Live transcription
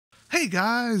Hey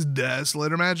guys,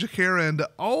 Desolator Magic here, and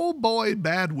oh boy,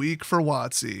 bad week for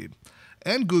WOTC.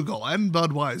 And Google, and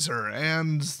Budweiser,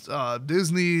 and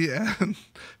Disney, and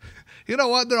you know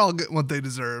what? They're all getting what they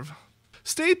deserve.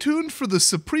 Stay tuned for the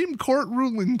Supreme Court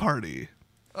ruling party.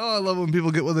 Oh, I love when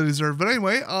people get what they deserve. But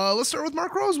anyway, let's start with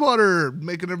Mark Rosewater,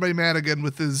 making everybody mad again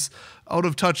with his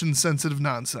out-of-touch and sensitive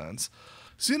nonsense.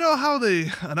 So you know how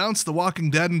they announced The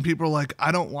Walking Dead and people are like,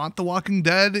 I don't want The Walking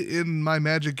Dead in my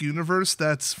Magic universe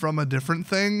that's from a different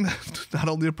thing, not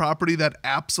only a property that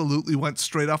absolutely went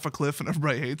straight off a cliff and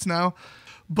everybody hates now,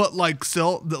 but like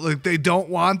still, like they don't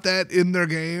want that in their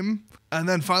game. And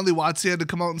then finally WotC had to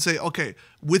come out and say, okay,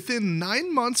 within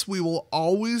 9 months we will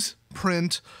always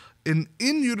print an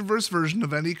in-universe version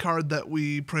of any card that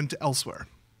we print elsewhere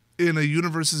in a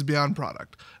Universes Beyond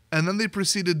product. And then they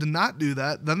proceeded to not do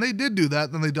that. Then they did do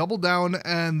that. Then they doubled down,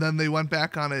 and then they went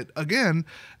back on it again.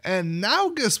 And now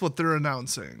guess what they're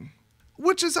announcing?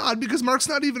 Which is odd, because Mark's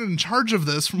not even in charge of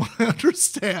this, from what I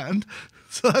understand.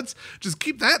 So that's, just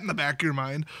keep that in the back of your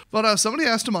mind. But somebody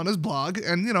asked him on his blog,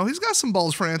 and you know, he's got some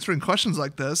balls for answering questions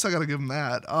like this. I gotta give him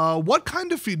that. What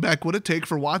kind of feedback would it take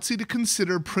for WotC to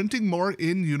consider printing more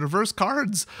in-universe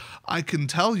cards? I can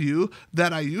tell you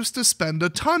that I used to spend a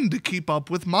ton to keep up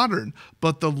with Modern,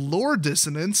 but the lore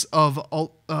dissonance of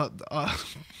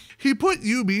he put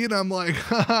UB, and I'm like,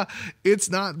 it's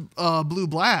not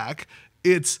blue-black,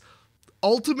 it's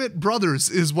Ultimate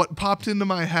Brothers is what popped into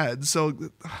my head,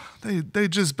 so they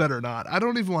just better not. I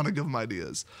don't even want to give them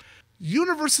ideas.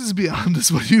 Universes Beyond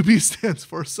is what UB stands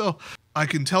for, so I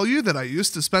can tell you that I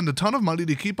used to spend a ton of money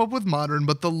to keep up with Modern,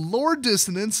 but the lore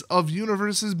dissonance of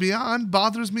Universes Beyond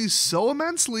bothers me so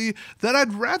immensely that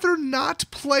I'd rather not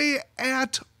play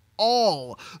at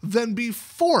all than be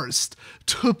forced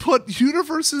to put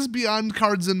Universes Beyond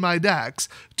cards in my decks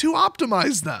to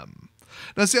optimize them.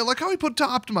 Now, see, I like how he put to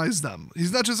optimize them.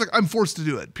 He's not just like, I'm forced to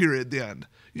do it, period, the end.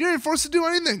 You ain't forced to do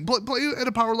anything. Play at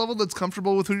a power level that's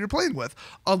comfortable with who you're playing with.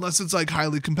 Unless it's like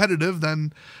highly competitive,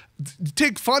 then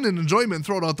take fun and enjoyment and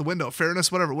throw it out the window.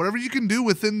 Fairness, whatever. Whatever you can do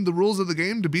within the rules of the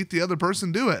game to beat the other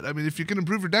person, do it. I mean, if you can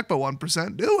improve your deck by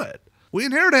 1%, do it. We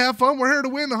ain't here to have fun. We're here to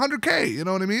win 100K, you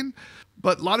know what I mean?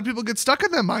 But a lot of people get stuck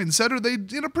in that mindset, or they,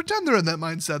 pretend they're in that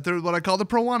mindset. They're what I call the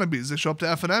pro wannabes. They show up to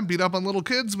F&M, beat up on little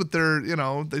kids with their,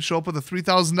 they show up with a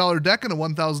 $3,000 deck and a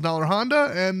 $1,000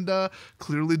 Honda, and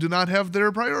clearly do not have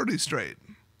their priorities straight.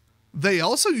 They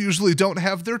also usually don't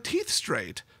have their teeth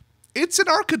straight. It's an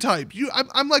archetype.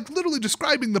 I'm like literally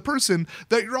describing the person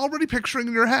that you're already picturing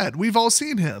in your head. We've all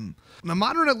seen him. Now,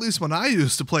 Modern, at least when I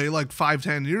used to play like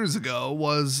 5-10 years ago,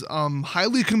 was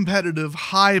highly competitive,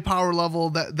 high power level.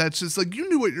 That's just like, you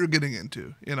knew what you're getting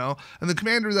into, And the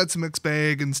Commander, that's a mixed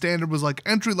bag, and Standard was like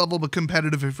entry level but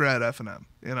competitive if you're at F&M,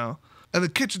 And the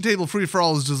kitchen table free for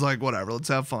all is just like, whatever, let's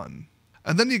have fun.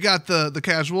 And then you got the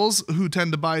casuals who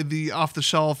tend to buy the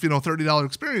off-the-shelf, $30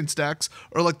 experience decks,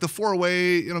 or like the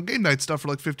 4-away, game night stuff for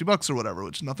like $50 or whatever,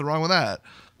 which nothing wrong with that.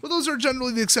 But those are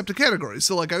generally the accepted categories.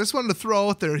 So like, I just wanted to throw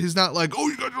out there, he's not like, oh,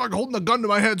 you guys are like holding a gun to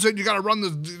my head saying you got to run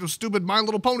the stupid My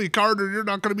Little Pony card or you're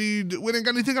not going to be winning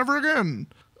anything ever again.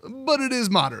 But it is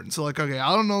Modern, so like, okay,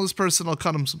 I don't know this person, I'll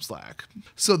cut him some slack.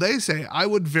 So they say, I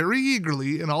would very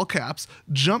eagerly, in all caps,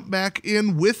 jump back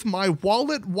in with my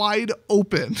wallet wide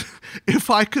open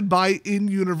if I could buy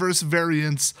in-universe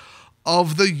variants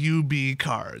of the UB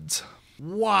cards.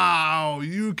 Wow,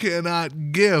 you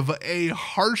cannot give a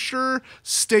harsher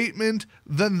statement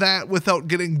than that without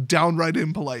getting downright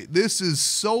impolite. This is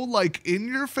so like in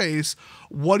your face.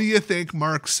 What do you think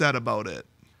Mark said about it?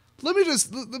 Let me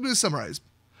just summarize.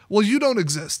 Well, you don't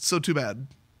exist, so too bad.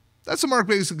 That's what Mark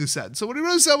basically said. So what he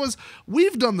really said was,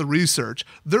 we've done the research.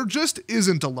 There just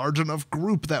isn't a large enough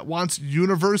group that wants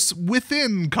universe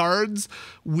within cards.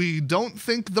 We don't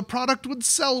think the product would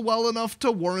sell well enough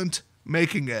to warrant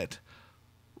making it.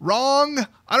 Wrong.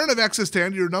 I don't have access to any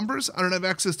of your numbers. I don't have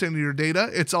access to any of your data.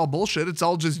 It's all bullshit. It's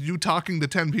all just you talking to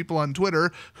 10 people on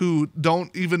Twitter who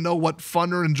don't even know what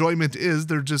fun or enjoyment is.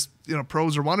 They're just,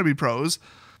 pros or wannabe pros.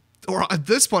 Or at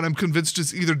this point, I'm convinced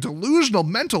just either delusional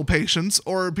mental patients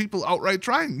or people outright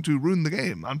trying to ruin the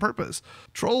game on purpose.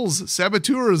 Trolls,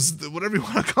 saboteurs, whatever you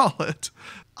want to call it.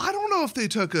 I don't know if they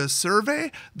took a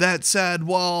survey that said,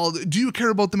 well, do you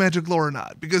care about the Magic lore or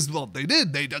not? Because, well, they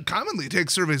did. They commonly take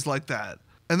surveys like that.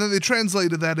 And then they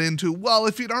translated that into, well,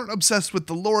 if you aren't obsessed with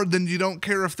the lore, then you don't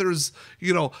care if there's,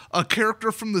 a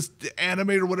character from this anime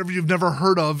or whatever you've never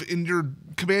heard of in your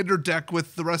Commander deck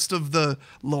with the rest of the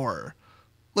lore.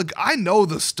 Look, I know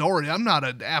the story. I'm not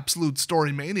an absolute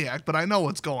story maniac, but I know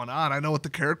what's going on. I know what the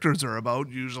characters are about,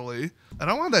 usually. I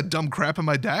don't want that dumb crap in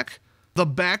my deck. The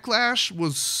backlash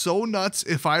was so nuts.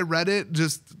 If I read it,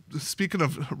 just speaking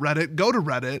of Reddit, go to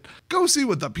Reddit, go see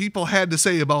what the people had to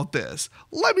say about this.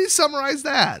 Let me summarize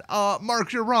that.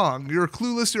 Mark, you're wrong. You're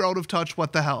clueless. You're out of touch.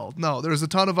 What the hell? No, there's a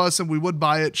ton of us and we would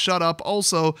buy it. Shut up.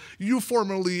 Also, you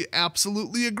formerly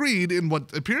absolutely agreed in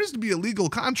what appears to be a legal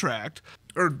contract,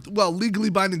 or, well, legally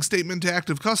binding statement to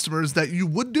active customers that you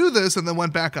would do this and then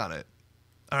went back on it.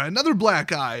 All right, another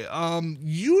black eye.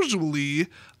 Usually,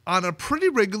 on a pretty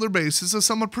regular basis, a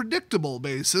somewhat predictable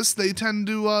basis, they tend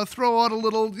to throw out a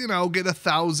little, get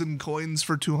 1,000 coins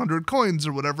for 200 coins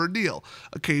or whatever deal.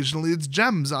 Occasionally, it's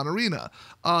gems on Arena.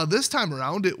 This time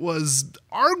around, it was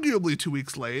arguably 2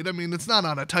 weeks late. I mean, it's not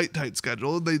on a tight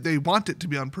schedule. They want it to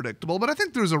be unpredictable, but I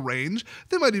think there's a range.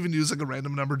 They might even use like a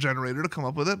random number generator to come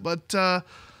up with it, but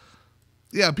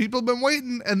yeah, people have been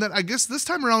waiting, and then I guess this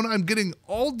time around, I'm getting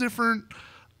all different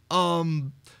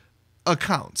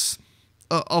accounts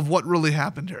of what really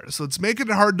happened here. So it's making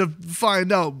it hard to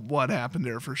find out what happened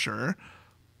here for sure.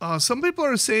 Some people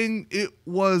are saying it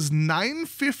was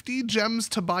 950 gems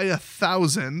to buy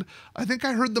 1,000. I think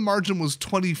I heard the margin was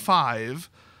 25.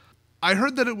 I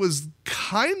heard that it was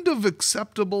kind of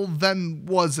acceptable, then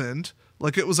wasn't.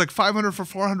 Like it was like 500 for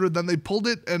 400, then they pulled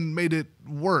it and made it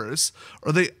worse,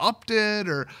 or they upped it,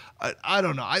 or I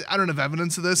don't know. I don't have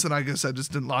evidence of this, and I guess I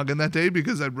just didn't log in that day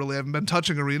because I really haven't been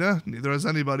touching Arena. Neither has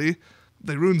anybody.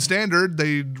 They ruined Standard.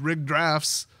 They rigged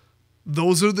drafts.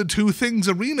 Those are the two things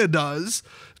Arena does.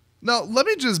 Now, let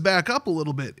me just back up a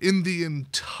little bit. In the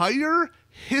entire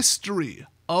history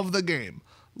of the game,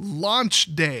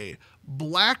 launch day,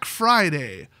 Black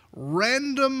Friday,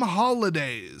 random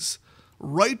holidays,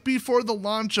 right before the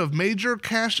launch of major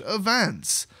cash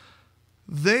events,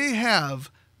 they have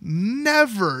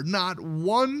never, not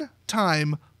one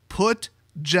time, put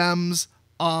gems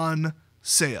on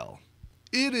sale.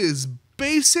 It is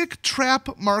basic trap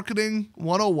marketing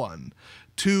 101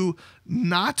 to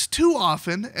not too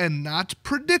often and not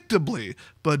predictably,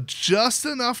 but just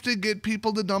enough to get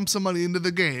people to dump some money into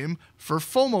the game for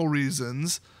FOMO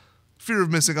reasons, fear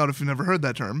of missing out if you've never heard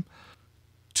that term,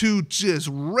 to just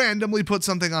randomly put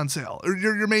something on sale, or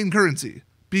your main currency,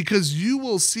 because you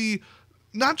will see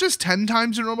not just 10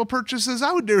 times your normal purchases,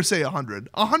 I would dare say 100.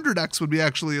 100x would be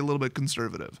actually a little bit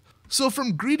conservative. So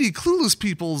from greedy, clueless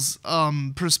people's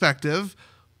perspective,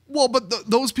 well, but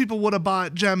those people would have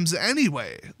bought gems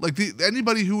anyway. Like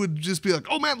anybody who would just be like,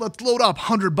 oh man, let's load up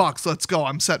 $100, let's go,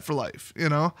 I'm set for life,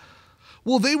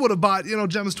 Well, they would have bought,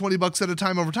 gems $20 at a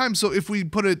time over time. So if we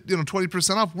put it,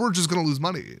 20% off, we're just going to lose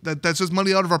money. That's just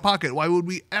money out of our pocket. Why would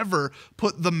we ever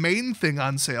put the main thing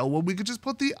on sale when we could just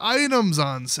put the items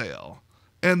on sale?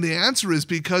 And the answer is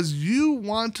because you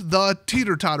want the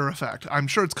teeter-totter effect. I'm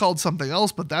sure it's called something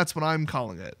else, but that's what I'm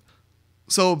calling it.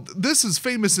 So this is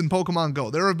famous in Pokemon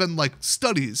Go. There have been like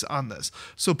studies on this.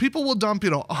 So people will dump,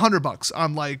 $100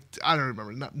 on like, I don't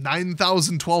remember,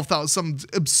 9,000, 12,000, some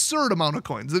absurd amount of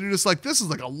coins. And you're just like, this is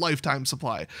like a lifetime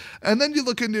supply. And then you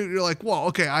look into it, you're like, well,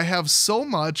 okay, I have so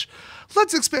much.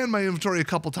 Let's expand my inventory a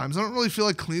couple times. I don't really feel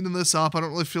like cleaning this up. I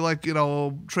don't really feel like,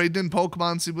 trading in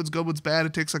Pokemon, see what's good, what's bad.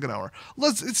 It takes like an hour.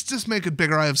 Let's just make it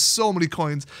bigger. I have so many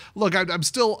coins. Look, I'm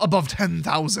still above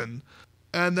 10,000.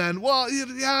 And then, well,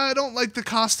 yeah, I don't like the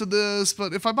cost of this,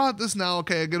 but if I bought this now,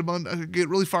 okay, I get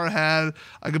really far ahead.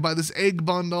 I could buy this egg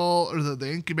bundle or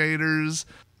the incubators.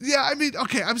 Yeah, I mean,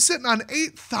 okay, I'm sitting on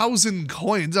 8,000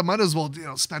 coins. I might as well,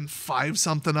 spend 5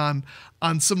 something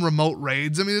on some remote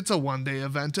raids. I mean, it's a one-day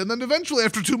event. And then eventually,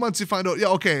 after 2 months, you find out, yeah,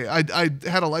 okay, I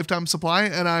had a lifetime supply,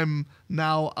 and I'm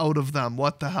now out of them.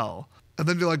 What the hell? And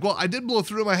then you're like, well, I did blow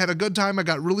through them. I had a good time. I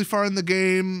got really far in the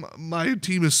game. My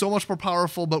team is so much more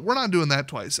powerful, but we're not doing that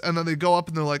twice. And then they go up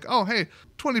and they're like, oh, hey,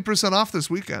 20% off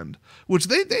this weekend, which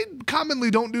they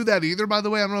commonly don't do that either, by the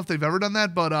way. I don't know if they've ever done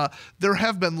that, but there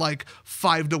have been like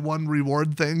 5-to-1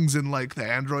 reward things in like the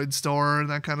Android store and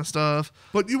that kind of stuff.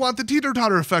 But you want the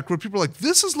teeter-totter effect where people are like,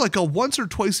 this is like a once or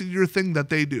twice a year thing that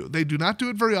they do. They do not do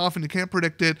it very often. You can't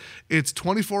predict it. It's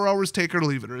 24 hours, take it or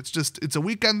leave it. Or it's a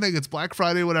weekend thing. It's Black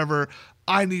Friday, whatever.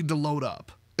 I need to load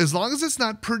up. As long as it's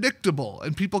not predictable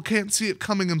and people can't see it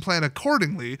coming and plan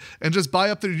accordingly and just buy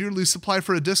up their yearly supply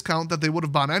for a discount that they would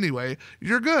have bought anyway,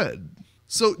 you're good.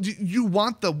 So you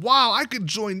want wow, I could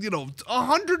join,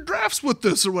 100 drafts with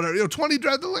this or whatever, 20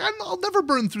 drafts. Like, I'll never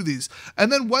burn through these.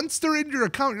 And then once they're in your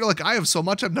account, you're like, I have so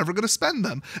much, I'm never going to spend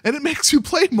them. And it makes you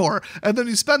play more. And then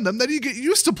you spend them. Then you get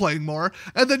used to playing more.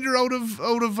 And then you're out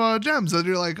of gems. And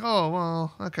you're like, oh,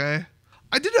 well, okay.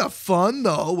 I did have fun,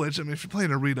 though, which, I mean, if you're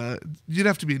playing Arena, you'd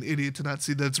have to be an idiot to not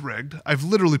see that it's rigged. I've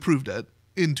literally proved it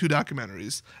in 2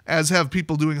 documentaries, as have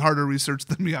people doing harder research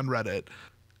than me on Reddit.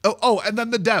 Oh, and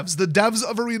then the devs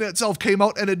of Arena itself came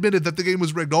out and admitted that the game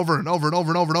was rigged over and over and over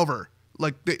and over and over.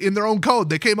 Like, in their own code,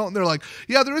 they came out and they're like,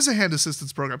 yeah, there is a hand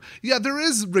assistance program. Yeah, there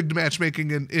is rigged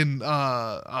matchmaking in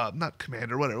not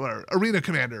Commander, whatever, Arena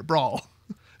Commander, Brawl.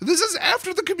 This is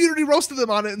after the community roasted them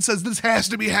on it and says this has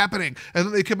to be happening. And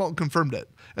then they came out and confirmed it.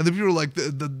 And the people were like,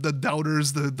 the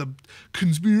doubters, the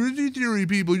conspiracy theory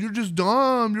people, you're just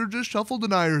dumb, you're just shuffle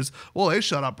deniers. Well, they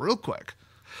shut up real quick.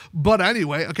 But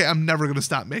anyway, okay, I'm never going to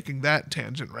stop making that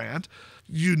tangent rant.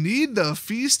 You need the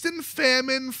feast and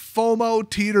famine FOMO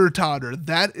teeter-totter.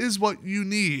 That is what you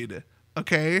need,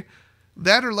 okay?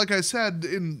 That, or like I said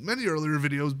in many earlier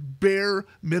videos, bare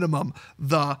minimum,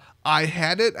 the I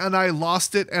had it and I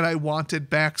lost it and I want it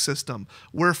back system,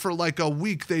 where for like a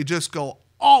week they just go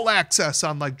all access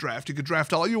on like draft. You could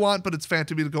draft all you want, but it's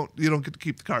Phantom, you don't get to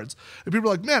keep the cards. And people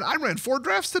are like, man, I ran 4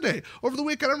 drafts today. Over the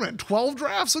weekend, I ran 12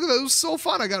 drafts. Look at that, it was so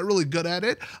fun. I got really good at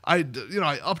it. I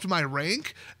upped my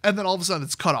rank, and then all of a sudden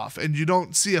it's cut off, and you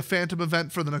don't see a Phantom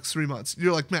event for the next 3 months.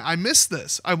 You're like, man, I missed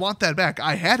this. I want that back.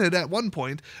 I had it at one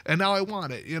point, and now I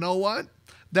want it. You know what?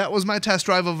 That was my test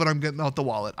drive of it. I'm getting out the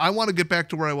wallet. I want to get back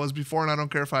to where I was before, and I don't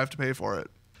care if I have to pay for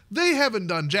it. They haven't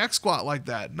done jack squat like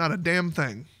that. Not a damn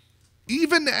thing.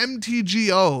 Even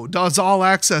MTGO does all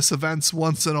access events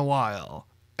once in a while.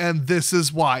 And this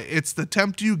is why. It's the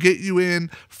tempt you, get you in,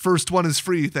 first one is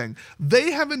free thing.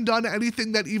 They haven't done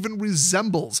anything that even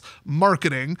resembles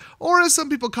marketing, or as some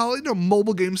people call it,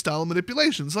 mobile game style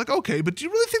manipulations. Like, okay, but do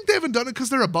you really think they haven't done it because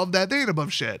they're above that? They ain't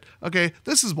above shit. Okay,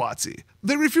 this is WOTC.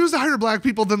 They refuse to hire black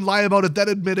people, then lie about it, then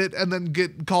admit it, and then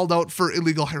get called out for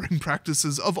illegal hiring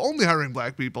practices of only hiring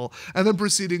black people, and then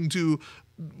proceeding to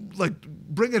like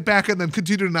bring it back and then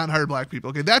continue to not hire black people.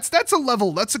 Okay, that's a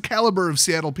level, that's a caliber of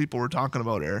Seattle people we're talking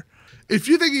about here. If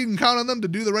you think you can count on them to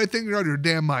do the right thing, you're out of your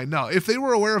damn mind. No, if they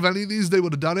were aware of any of these, they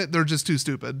would have done it. They're just too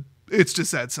stupid. It's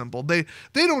just that simple. They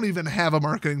don't even have a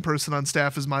marketing person on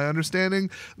staff, is my understanding.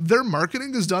 Their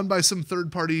marketing is done by some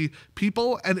third-party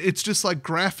people, and it's just like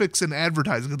graphics and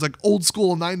advertising. It's like old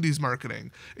school 90s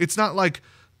marketing. It's not like,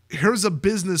 here's a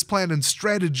business plan and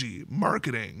strategy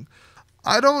marketing.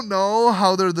 I don't know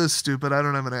how they're this stupid. I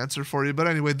don't have an answer for you. But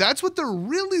anyway, that's what they're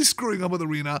really screwing up with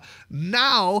Arena.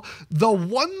 Now, the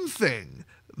one thing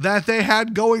that they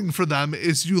had going for them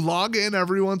is you log in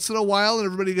every once in a while and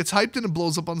everybody gets hyped and it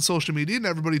blows up on social media and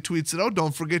everybody tweets it out.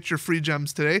 Don't forget your free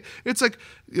gems today. It's like,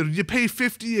 you pay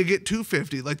 50, you get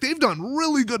 250. Like, they've done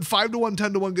really good 5-to-1,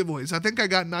 10-to-1 giveaways. I think I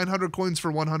got 900 coins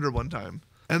for 100 one time.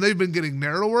 And they've been getting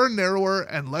narrower and narrower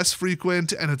and less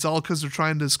frequent, and it's all because they're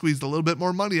trying to squeeze a little bit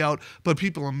more money out, but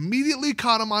people immediately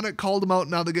caught them on it, called them out,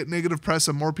 now they get negative press,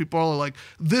 and more people are like,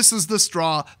 this is the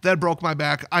straw that broke my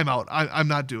back, I'm out, I'm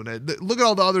not doing it. Look at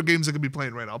all the other games I could be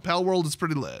playing right now. Pal World is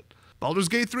pretty lit. Baldur's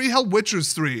Gate 3, hell,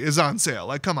 Witcher's 3 is on sale,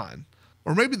 like, come on.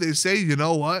 Or maybe they say, you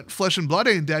know what, Flesh and Blood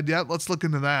ain't dead yet, let's look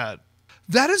into that.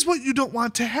 That is what you don't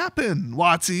want to happen,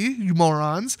 WOTC, you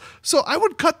morons. So I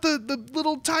would cut the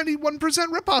little tiny 1%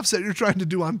 ripoffs that you're trying to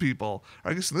do on people.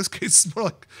 Or I guess in this case, it's more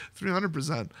like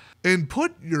 300%. And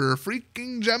put your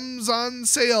freaking gems on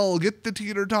sale. Get the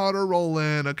teeter-totter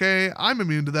rolling, okay? I'm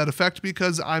immune to that effect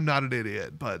because I'm not an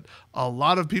idiot. But a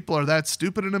lot of people are that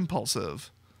stupid and impulsive.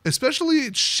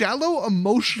 Especially shallow,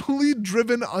 emotionally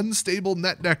driven, unstable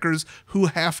net deckers who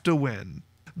have to win.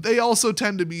 They also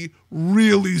tend to be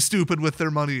really stupid with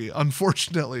their money,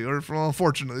 unfortunately, or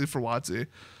fortunately for WOTC.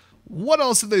 What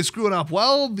else did they screw it up?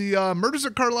 Well, the Murders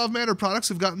at Karlov Manor products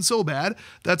have gotten so bad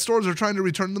that stores are trying to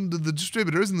return them to the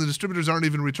distributors, and the distributors aren't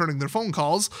even returning their phone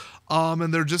calls,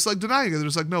 and they're just like denying it. They're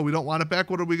just like, no, we don't want it back.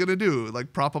 What are we going to do?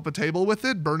 Like, prop up a table with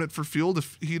it, burn it for fuel to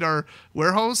heat our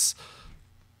warehouse?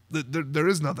 There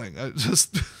is nothing.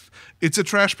 It's a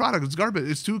trash product. It's garbage.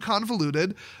 It's too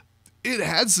convoluted. It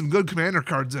had some good commander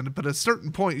cards in it, but at a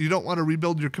certain point, you don't want to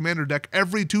rebuild your commander deck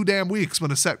every 2 damn weeks when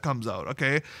a set comes out,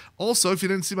 okay? Also, if you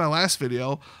didn't see my last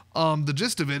video, the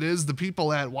gist of it is the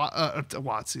people at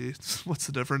WOTC, what's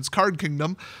the difference? Card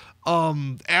Kingdom,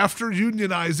 after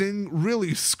unionizing,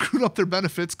 really screwed up their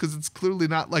benefits because it's clearly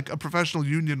not like a professional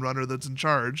union runner that's in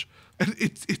charge. And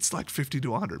it's like 50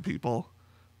 to 100 people.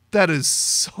 That is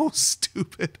so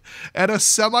stupid. At a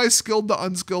semi-skilled to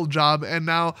unskilled job, and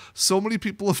now so many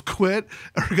people have quit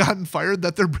or gotten fired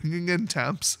that they're bringing in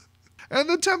temps. And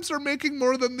the temps are making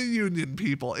more than the union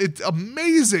people. It's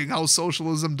amazing how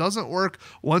socialism doesn't work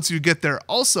once you get there.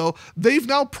 Also, they've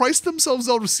now priced themselves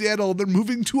out of Seattle. They're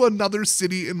moving to another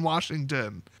city in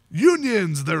Washington.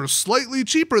 Unions, they're slightly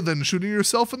cheaper than shooting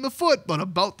yourself in the foot, but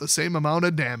about the same amount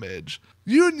of damage.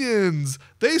 Unions,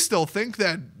 they still think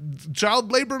that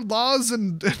child labor laws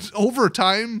and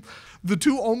overtime, the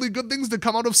two only good things that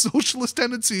come out of socialist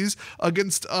tendencies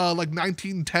against like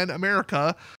 1910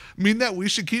 America, mean that we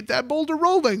should keep that boulder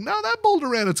rolling. Now that boulder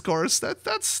ran its course.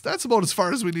 That's about as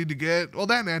far as we need to get. Well,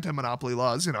 that and anti-monopoly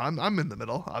laws, you know, I'm in the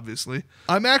middle, obviously.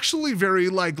 I'm actually very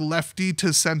like lefty to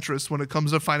centrist when it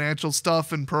comes to financial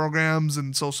stuff and programs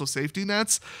and social safety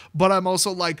nets, but I'm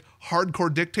also like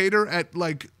hardcore dictator at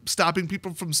like stopping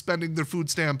people from spending their food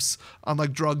stamps on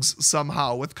like drugs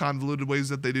somehow with convoluted ways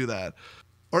that they do that.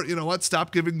 Or, you know what?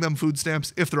 Stop giving them food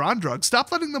stamps if they're on drugs.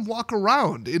 Stop letting them walk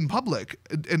around in public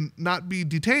and not be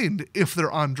detained if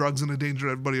they're on drugs and endanger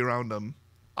everybody around them.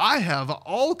 I have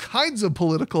all kinds of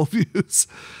political views.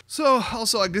 So,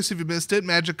 also, I guess if you missed it,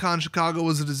 MagicCon Chicago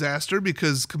was a disaster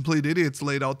because complete idiots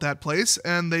laid out that place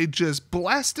and they just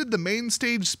blasted the main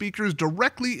stage speakers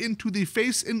directly into the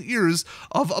face and ears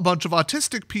of a bunch of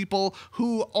autistic people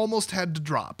who almost had to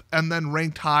drop and then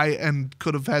ranked high and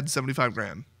could have had 75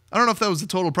 grand. I don't know if that was the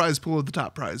total prize pool or the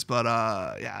top prize, but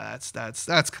yeah,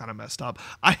 that's kind of messed up.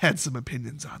 I had some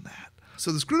opinions on that.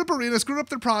 So they screwed up Arena, screwed up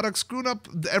their products, screwed up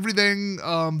everything,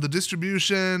 the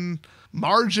distribution,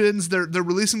 margins. They're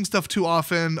releasing stuff too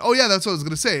often. Oh yeah, that's what I was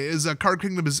gonna say. Is Card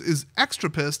Kingdom is extra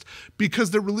pissed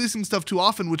because they're releasing stuff too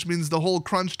often, which means the whole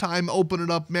crunch time, open it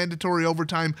up, mandatory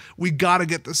overtime. We gotta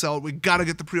get this out. We gotta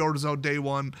get the pre-orders out day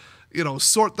one. You know,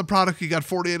 sort the product. You got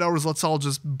 48 hours. Let's all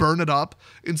just burn it up.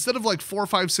 Instead of like 4,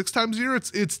 5, 6 times a year,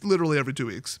 it's literally every 2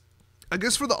 weeks. I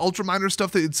guess for the Ultra Minor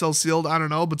stuff, they'd sell sealed. I don't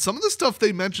know. But some of the stuff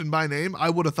they mentioned by name, I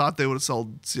would have thought they would have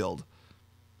sold sealed.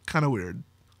 Kind of weird.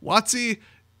 WOTC,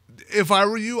 if I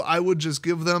were you, I would just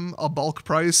give them a bulk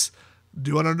price,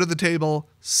 do it under the table,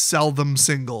 sell them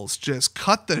singles. Just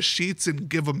cut the sheets and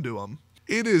give them to them.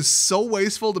 It is so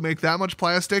wasteful to make that much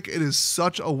plastic. It is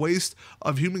such a waste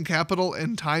of human capital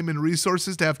and time and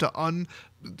resources to have to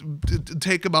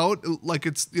take them out like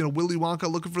it's, you know, Willy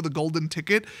Wonka looking for the golden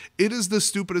ticket. It is the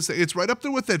stupidest thing. It's right up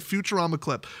there with that Futurama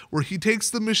clip where he takes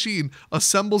the machine,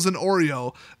 assembles an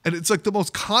Oreo, and it's like the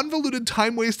most convoluted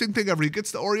time-wasting thing ever. He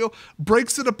gets the Oreo,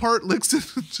 breaks it apart, licks it,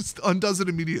 just undoes it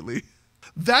immediately.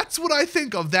 That's what I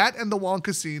think of, that and the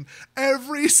Wonka scene.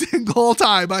 Every single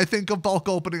time I think of bulk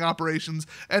opening operations,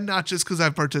 and not just because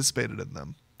I've participated in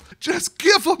them. Just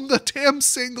give them the damn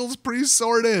singles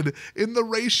pre-sorted in the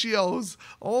ratios.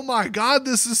 Oh my God,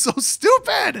 this is so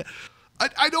stupid.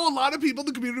 I know a lot of people in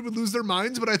the community would lose their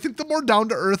minds, but I think the more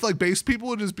down-to-earth, like base people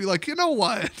would just be like, you know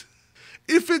what?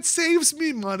 If it saves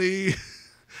me money...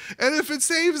 and if it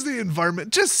saves the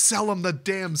environment, just sell them the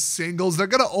damn singles. They're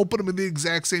going to open them in the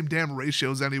exact same damn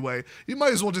ratios anyway. You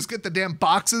might as well just get the damn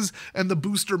boxes and the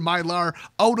booster Mylar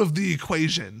out of the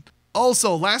equation.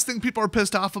 Also, last thing people are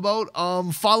pissed off about,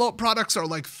 Fallout products are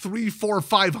like $300,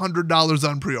 $400, $500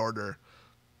 on pre-order.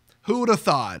 Who would have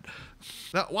thought?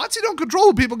 Now, WotC don't control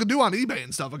what people can do on eBay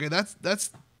and stuff, okay?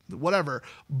 That's whatever.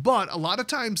 But a lot of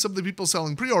times, some of the people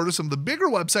selling pre-orders, some of the bigger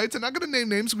websites, I'm not going to name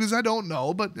names because I don't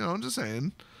know, but, you know, I'm just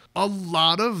saying, a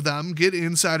lot of them get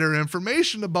insider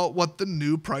information about what the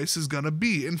new price is going to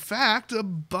be. In fact,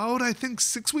 about, I think,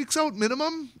 6 weeks out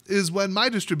minimum is when my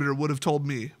distributor would have told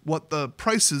me what the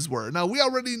prices were. Now, we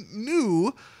already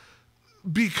knew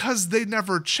because they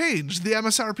never changed. The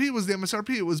MSRP was the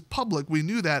MSRP. It was public. We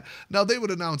knew that. Now, they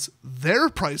would announce their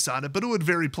price on it, but it would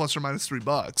vary plus or minus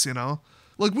 $3, you know?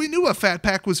 Like, we knew a fat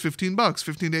pack was $15,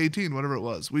 15 to 18, whatever it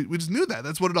was. We just knew that.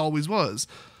 That's what it always was.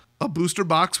 A booster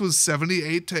box was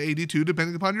 78 to 82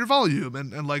 depending upon your volume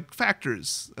and like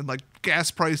factors and like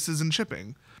gas prices and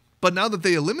shipping. But now that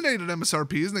they eliminated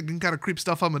MSRPs and they can kind of creep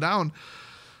stuff up and down,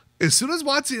 as soon as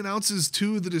WotC announces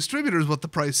to the distributors what the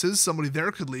price is, somebody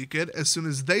there could leak it. As soon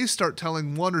as they start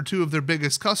telling 1 or 2 of their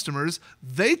biggest customers,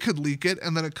 they could leak it,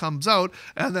 and then it comes out,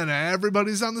 and then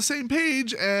everybody's on the same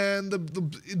page, and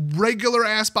the regular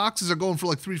ass boxes are going for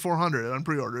like $300-$400 on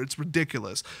pre-order. It's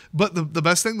ridiculous. But the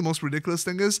best thing, the most ridiculous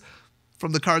thing is,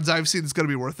 from the cards I've seen, it's going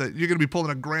to be worth it. You're going to be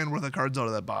pulling $1,000 worth of cards out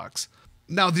of that box.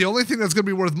 Now, the only thing that's going to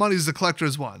be worth money is the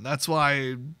collector's one. That's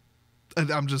why...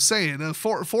 I'm just saying,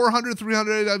 400,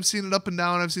 300, I've seen it up and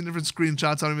down. I've seen different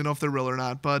screenshots. I don't even know if they're real or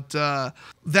not. But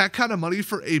that kind of money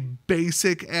for a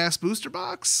basic-ass booster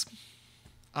box?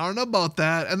 I don't know about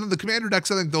that. And then the Commander decks,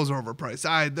 I think those are overpriced.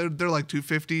 They're like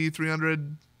 $250,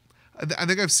 $300. I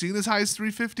think I've seen as high as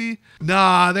 $350.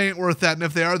 Nah, they ain't worth that. And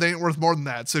if they are, they ain't worth more than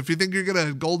that. So if you think you're going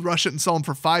to gold rush it and sell them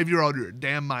for $5, you're out of your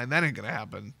damn mind. That ain't going to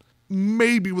happen.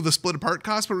 Maybe with a split-apart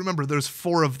cost, but remember, there's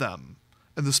 4 of them.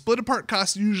 And the split apart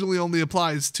cost usually only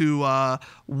applies to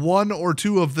 1 or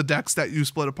 2 of the decks that you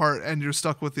split apart, and you're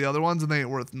stuck with the other ones, and they ain't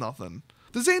worth nothing.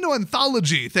 This ain't no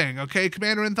anthology thing, okay?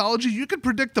 Commander Anthology, you can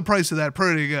predict the price of that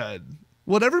pretty good.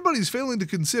 What everybody's failing to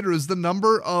consider is the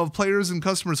number of players and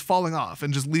customers falling off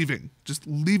and just leaving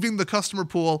the customer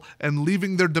pool and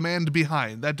leaving their demand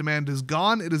behind. That demand is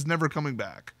gone. It is never coming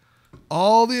back.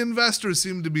 All the investors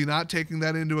seem to be not taking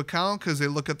that into account because they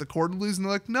look at the quarterlies and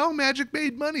they're like, no, Magic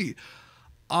made money.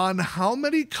 On how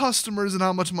many customers and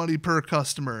how much money per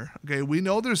customer? Okay, we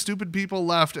know there's stupid people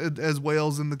left as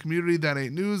whales in the community. That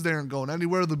ain't news. They aren't going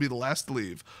anywhere. They'll be the last to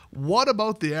leave. What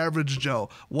about the average Joe?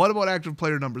 What about active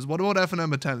player numbers? What about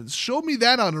F&M attendance? Show me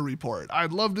that on a report.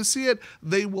 I'd love to see it.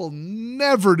 They will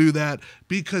never do that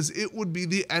because it would be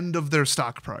the end of their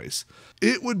stock price.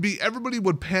 It would be, everybody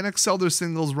would panic sell their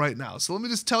singles right now. So let me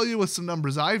just tell you with some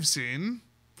numbers I've seen.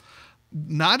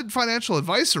 Not financial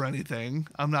advice or anything.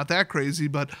 I'm not that crazy,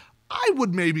 but I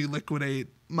would maybe liquidate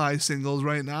my singles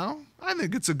right now. I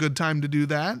think it's a good time to do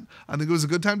that. I think it was a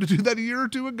good time to do that a year or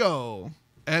two ago.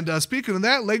 And speaking of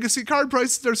that, legacy card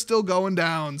prices are still going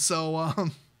down. So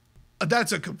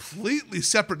that's a completely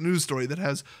separate news story that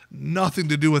has nothing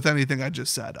to do with anything I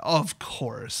just said. Of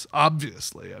course,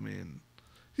 obviously. I mean,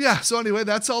 yeah, so anyway,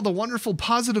 that's all the wonderful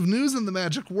positive news in the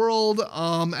Magic world,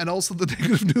 and also the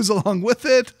negative news along with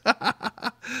it.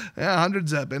 Yeah, 100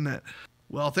 Zep, isn't it?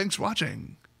 Well, thanks for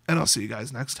watching, and I'll see you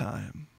guys next time.